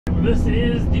This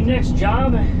is the next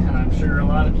job, and I'm sure a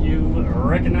lot of you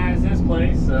recognize this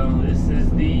place. So this is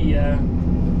the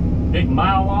big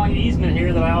mile-long easement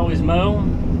here that I always mow.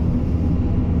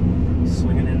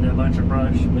 Swinging into a bunch of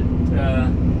brush, but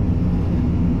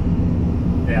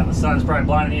yeah, the sun's probably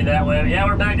blinding you that way. But yeah,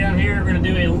 we're back down here. We're going to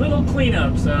do a little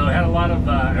cleanup. So I had a lot of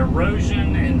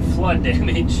erosion and flood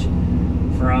damage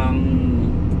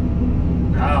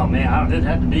from, oh man, it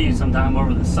had to be sometime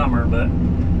over the summer, but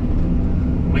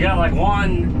we got like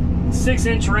one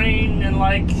 6-inch rain in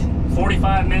like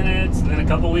 45 minutes, and then a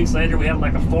couple weeks later we had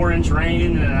like a 4-inch rain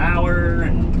in an hour.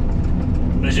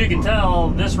 And as you can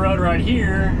tell, this road right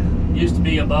here used to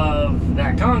be above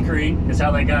that concrete, is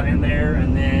how they got in there.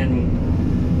 And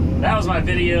then that was my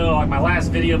video, like my last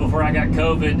video before I got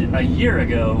COVID a year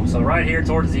ago. So right here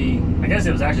towards the, I guess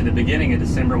it was actually the beginning of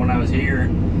December when I was here.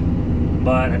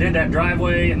 But I did that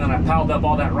driveway, and then I piled up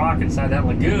all that rock inside that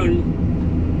lagoon.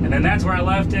 And then that's where I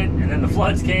left it, and then the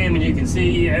floods came, and you can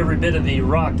see every bit of the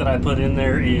rock that I put in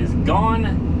there is gone.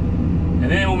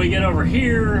 And then when we get over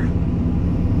here,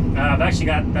 I've actually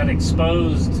got that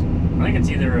exposed, I think it's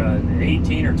either an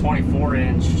 18 or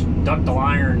 24-inch ductile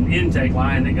iron intake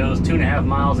line that goes 2.5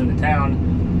 miles into town.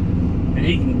 And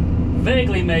you can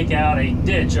vaguely make out a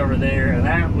ditch over there, and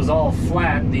that was all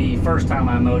flat the first time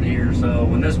I mowed here. So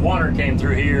when this water came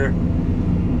through here,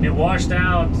 it washed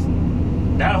out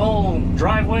that whole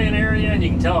driveway and area, and you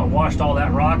can tell it washed all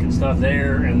that rock and stuff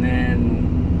there, and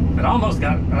then it almost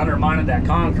got undermined that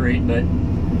concrete. But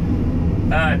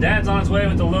Dad's on his way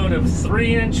with a load of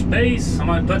 3-inch base. I'm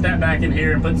going to put that back in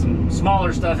here and put some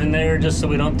smaller stuff in there just so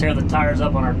we don't tear the tires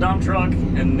up on our dump truck.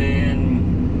 And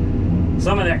then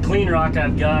some of that clean rock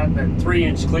I've got, that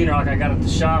 3-inch clean rock I got at the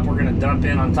shop, we're going to dump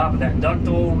in on top of that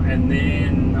ductile. And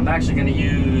then I'm actually going to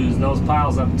use those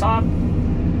piles up top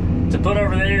to put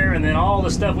over there, and then all the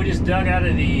stuff we just dug out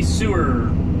of the sewer,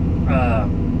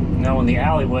 in the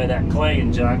alleyway, that clay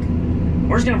and junk,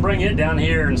 we're just gonna bring it down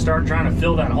here and start trying to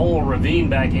fill that whole ravine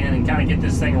back in and kind of get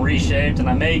this thing reshaped. And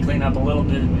I may clean up a little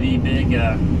bit of the big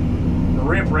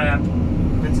riprap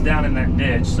that's down in that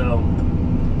ditch. So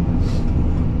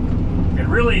it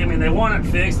really, I mean, they want it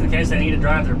fixed in case they need to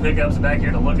drive their pickups back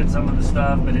here to look at some of the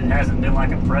stuff, but it hasn't been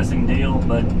like a pressing deal.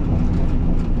 But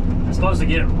it's supposed to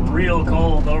get real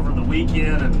cold over the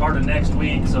weekend and part of next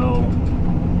week, so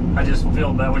I just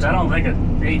feel bad, which I don't think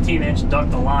an 18-inch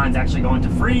ductile line's actually going to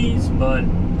freeze, but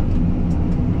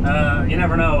you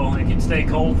never know. It can stay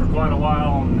cold for quite a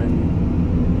while, and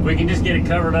then if we can just get it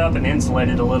covered up and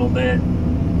insulated a little bit,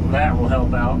 that will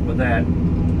help out with that.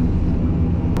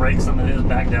 Break some of this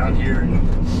back down here and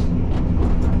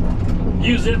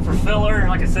use it for filler.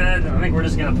 Like I said, I think we're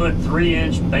just going to put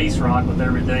 3-inch base rock with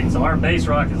everything. So our base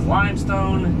rock is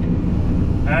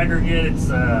limestone aggregate. It's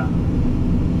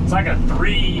like a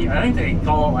 3, I think they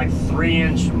call it like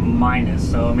 3-inch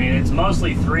minus. So I mean, it's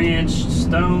mostly 3-inch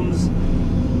stones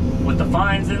with the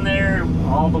fines in there,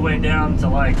 all the way down to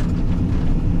like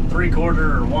 3/4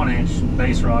 or 1-inch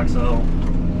base rock. So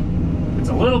it's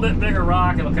a little bit bigger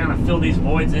rock. It'll kind of fill these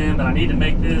voids in, but I need to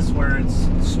make this where it's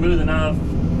smooth enough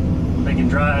they can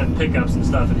drive pickups and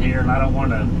stuff in here. And I don't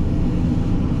want to,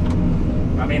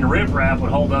 I mean, riprap would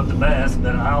hold up the best,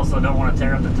 but I also don't want to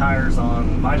tear up the tires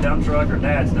on my dump truck or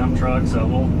Dad's dump truck. So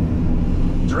we'll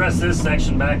dress this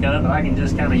section back up, and I can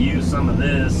just kind of use some of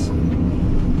this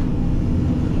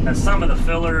as some of the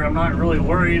filler. I'm not really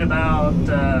worried about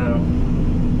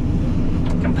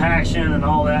compaction and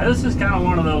all that. This is kind of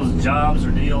one of those jobs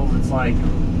or deals. It's like,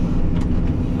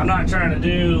 I'm not trying to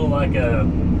do like a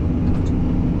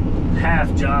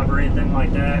half job or anything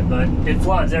like that, but it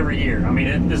floods every year. I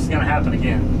mean, this is going to happen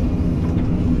again.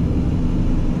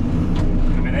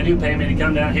 I mean, they do pay me to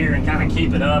come down here and kind of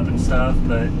keep it up and stuff,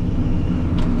 but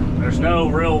there's no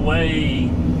real way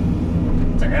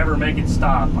to ever make it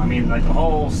stop. I mean, like the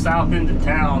whole south end of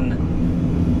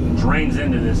town drains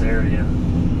into this area.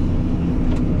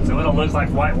 So it'll look like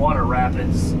whitewater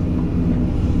rapids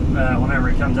whenever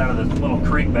it comes out of this little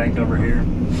creek bank over here.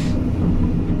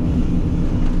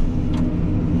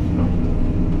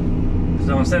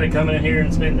 So instead of coming in here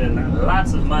and spending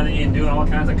lots of money and doing all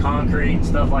kinds of concrete and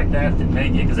stuff like that to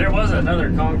make it, because there was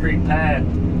another concrete pad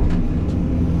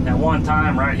at one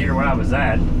time right here where I was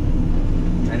at,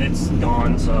 and it's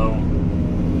gone. So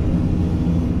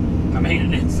I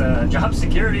mean, it's job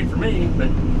security for me, but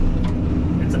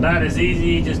it's about as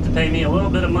easy just to pay me a little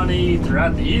bit of money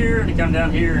throughout the year to come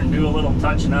down here and do a little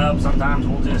touching up. Sometimes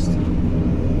we'll just,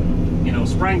 you know,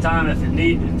 springtime, if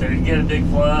to get a big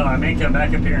flood, I may come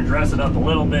back up here and dress it up a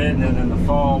little bit, and then in the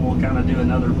fall we'll kind of do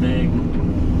another big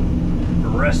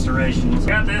restoration. So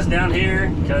got this down here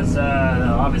because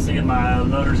obviously my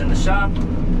loader's in the shop.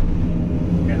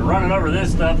 And running over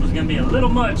this stuff was going to be a little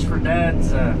much for Dad's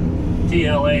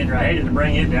TL8er. I hated to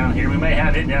bring it down here. We may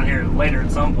have it down here later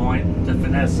at some point to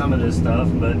finesse some of this stuff,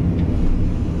 but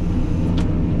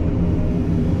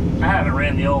I haven't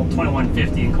ran the old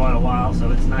 2150 in quite a while,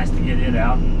 so it's nice to get it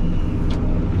out.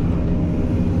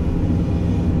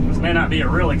 This may not be a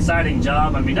real exciting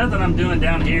job. I mean, nothing I'm doing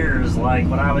down here is like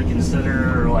what I would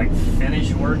consider like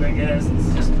finish work, I guess.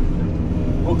 It's just,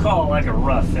 we'll call it like a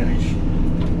rough finish.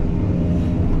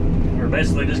 We're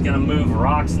basically just gonna move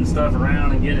rocks and stuff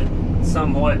around and get it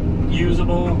somewhat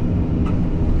usable.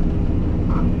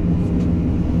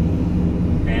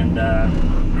 And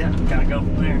yeah, kind of go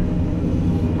from there.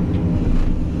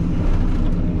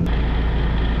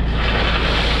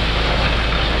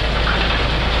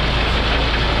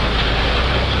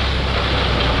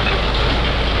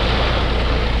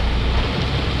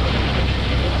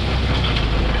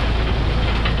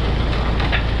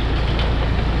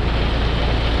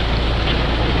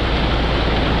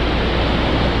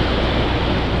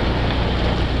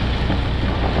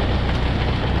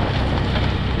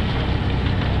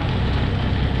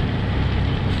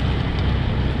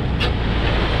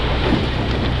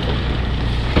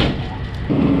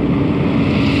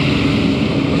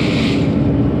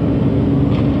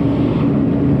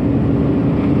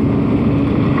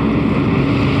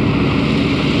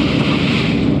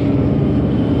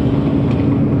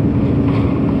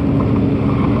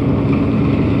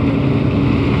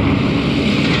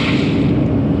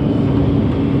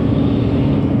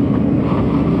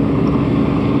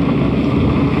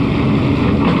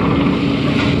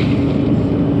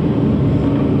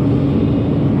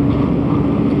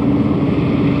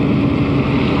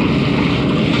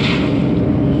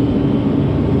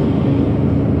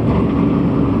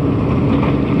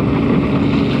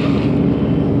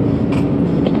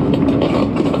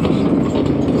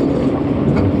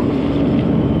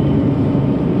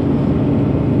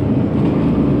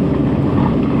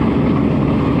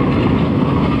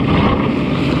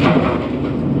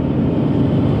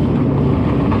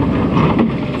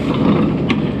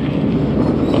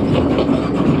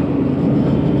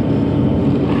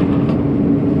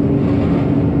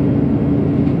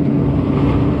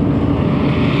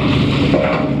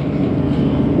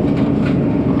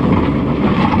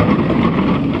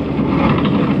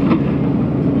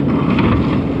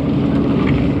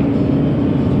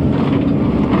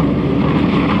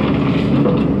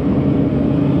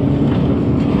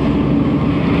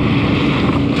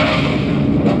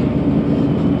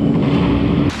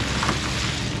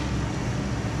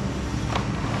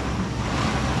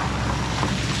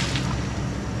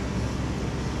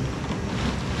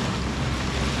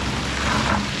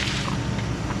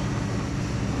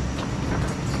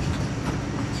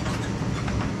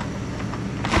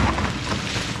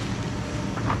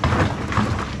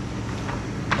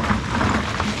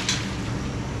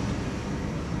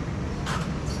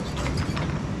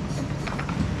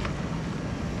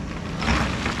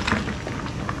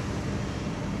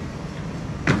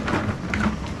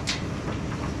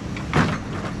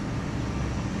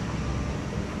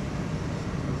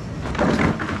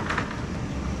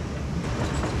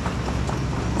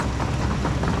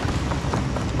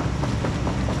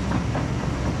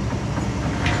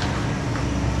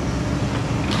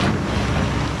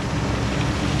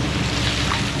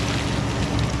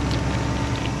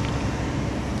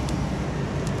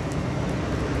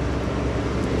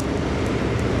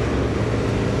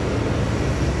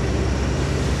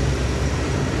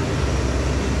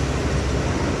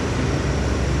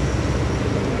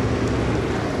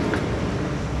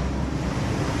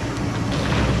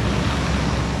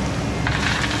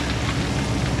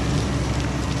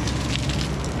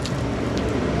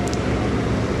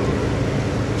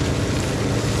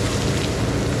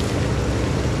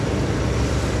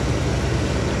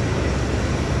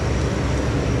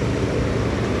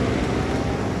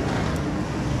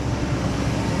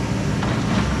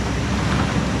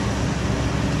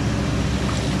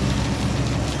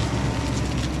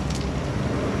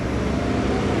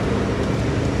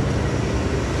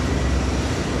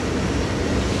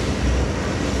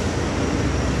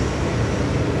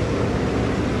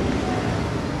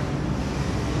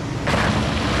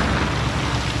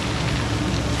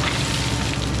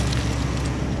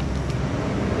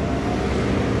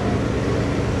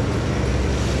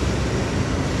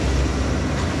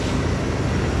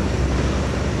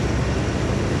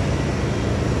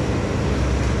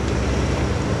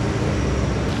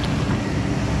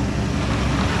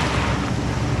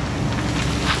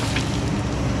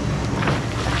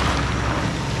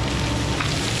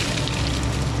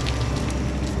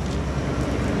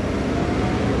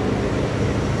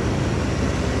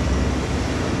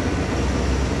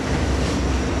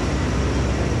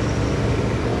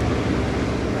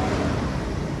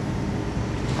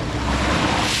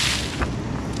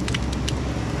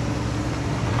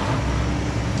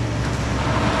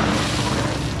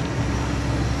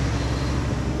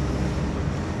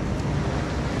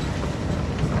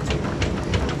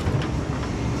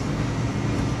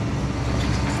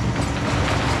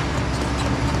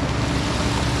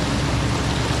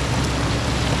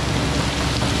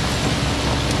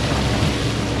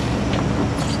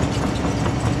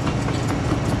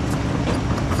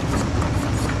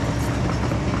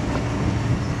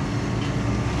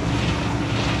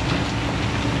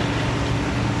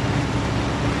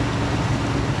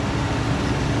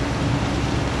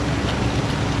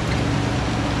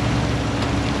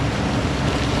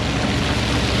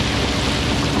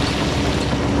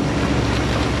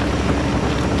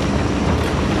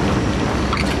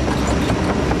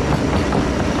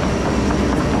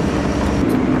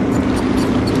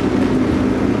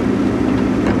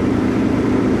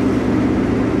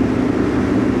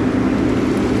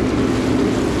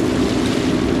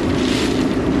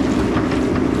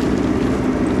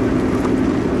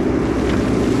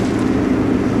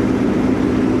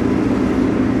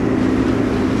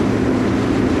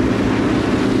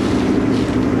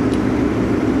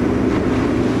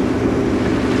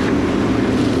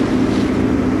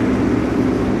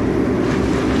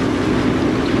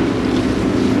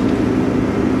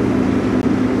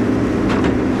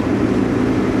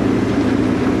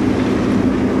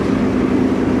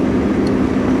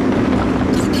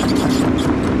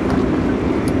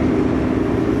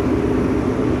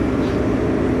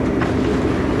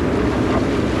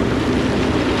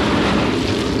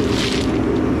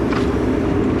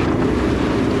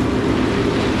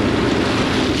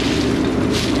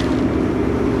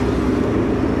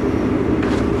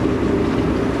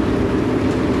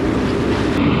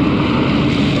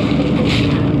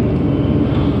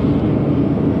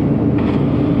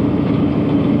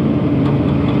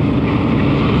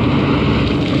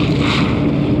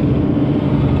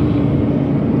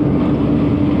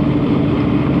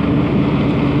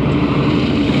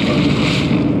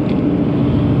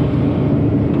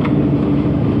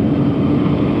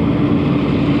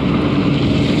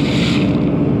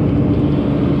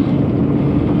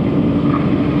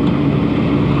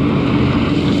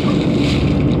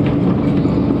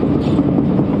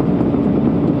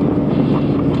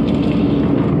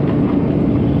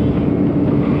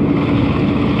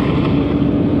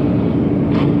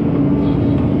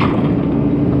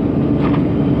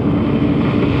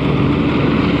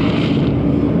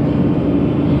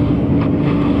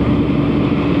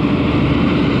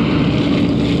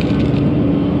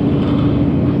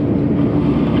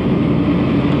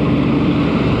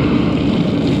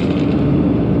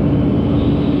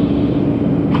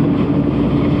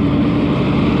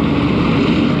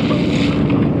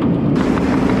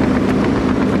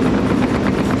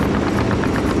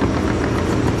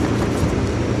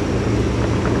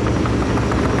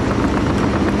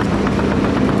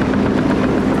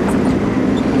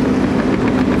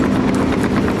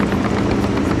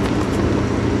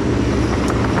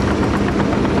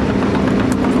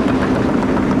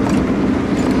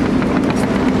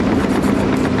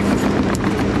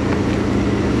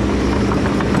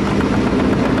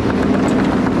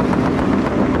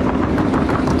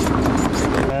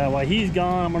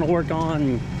 work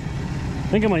on, I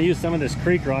think I'm gonna use some of this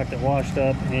creek rock that washed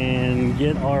up and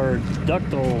get our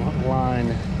ductile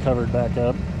line covered back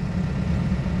up.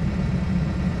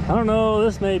 I don't know,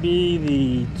 this may be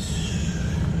the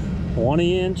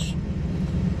 20-inch.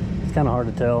 It's kind of hard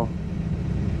to tell.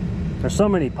 There's so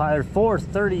many pipes, 4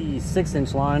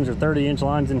 36-inch lines or 30-inch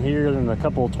lines in here, and a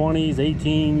couple of 20s,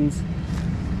 18s.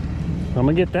 I'm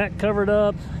gonna get that covered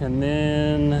up, and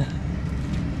then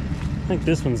I think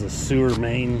this one's a sewer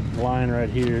main line right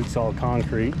here. It's all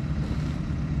concrete,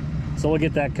 so we'll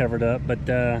get that covered up. But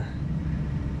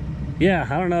yeah,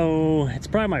 I don't know, it's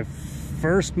probably my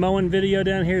first mowing video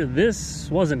down here. This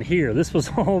wasn't here, this was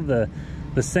all the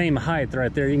same height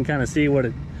right there. You can kind of see what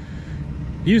it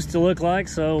used to look like.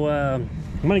 So I'm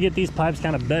gonna get these pipes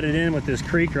kind of bedded in with this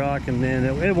creek rock, and then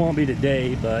it won't be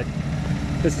today, but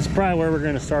this is probably where we're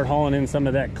gonna start hauling in some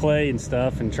of that clay and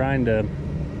stuff and trying to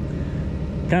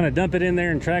kind of dump it in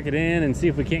there and track it in and see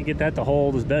if we can't get that to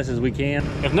hold as best as we can.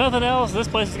 If nothing else, this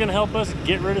place is gonna help us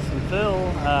get rid of some fill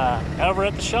over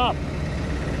at the shop.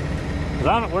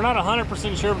 We're not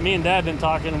 100% sure, but me and Dad have been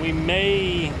talking. We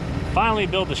may finally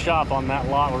build the shop on that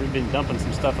lot where we've been dumping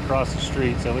some stuff across the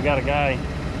street. So we got a guy,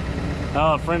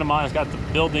 a friend of mine has got the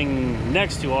building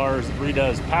next to ours that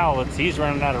redoes pallets. He's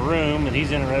running out of room and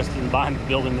he's interested in buying the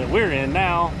building that we're in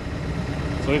now.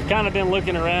 So we've kind of been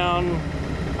looking around.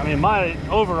 I mean, my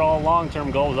overall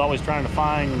long-term goal is always trying to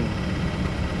find,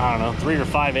 I don't know, 3 or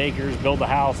 5 acres, build a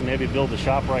house, and maybe build a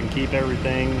shop where I can keep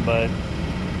everything. But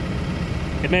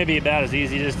it may be about as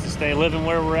easy just to stay living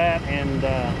where we're at and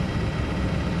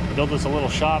build us a little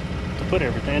shop to put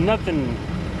everything. And nothing,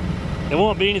 it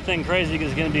won't be anything crazy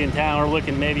because it's going to be in town. We're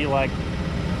looking maybe like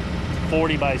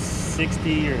 40 by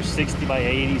 60 or 60 by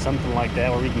 80, something like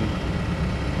that, where we can,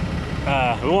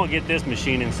 we won't get this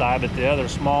machine inside, but the other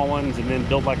small ones, and then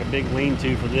build like a big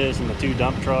lean-to for this and the 2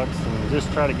 dump trucks, and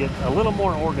just try to get a little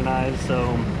more organized.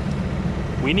 So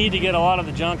we need to get a lot of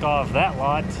the junk off that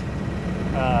lot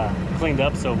cleaned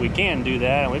up so we can do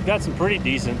that. And we've got some pretty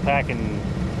decent packing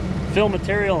fill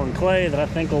material and clay that I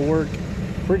think will work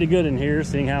pretty good in here,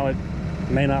 seeing how it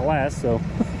may not last. So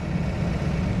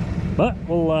but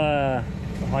we'll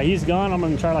while he's gone, I'm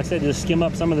gonna try, like I said, just skim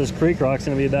up some of this creek rock. It's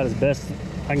gonna be about as best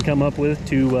I can come up with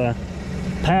to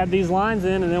pad these lines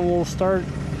in, and then we'll start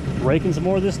raking some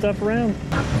more of this stuff around.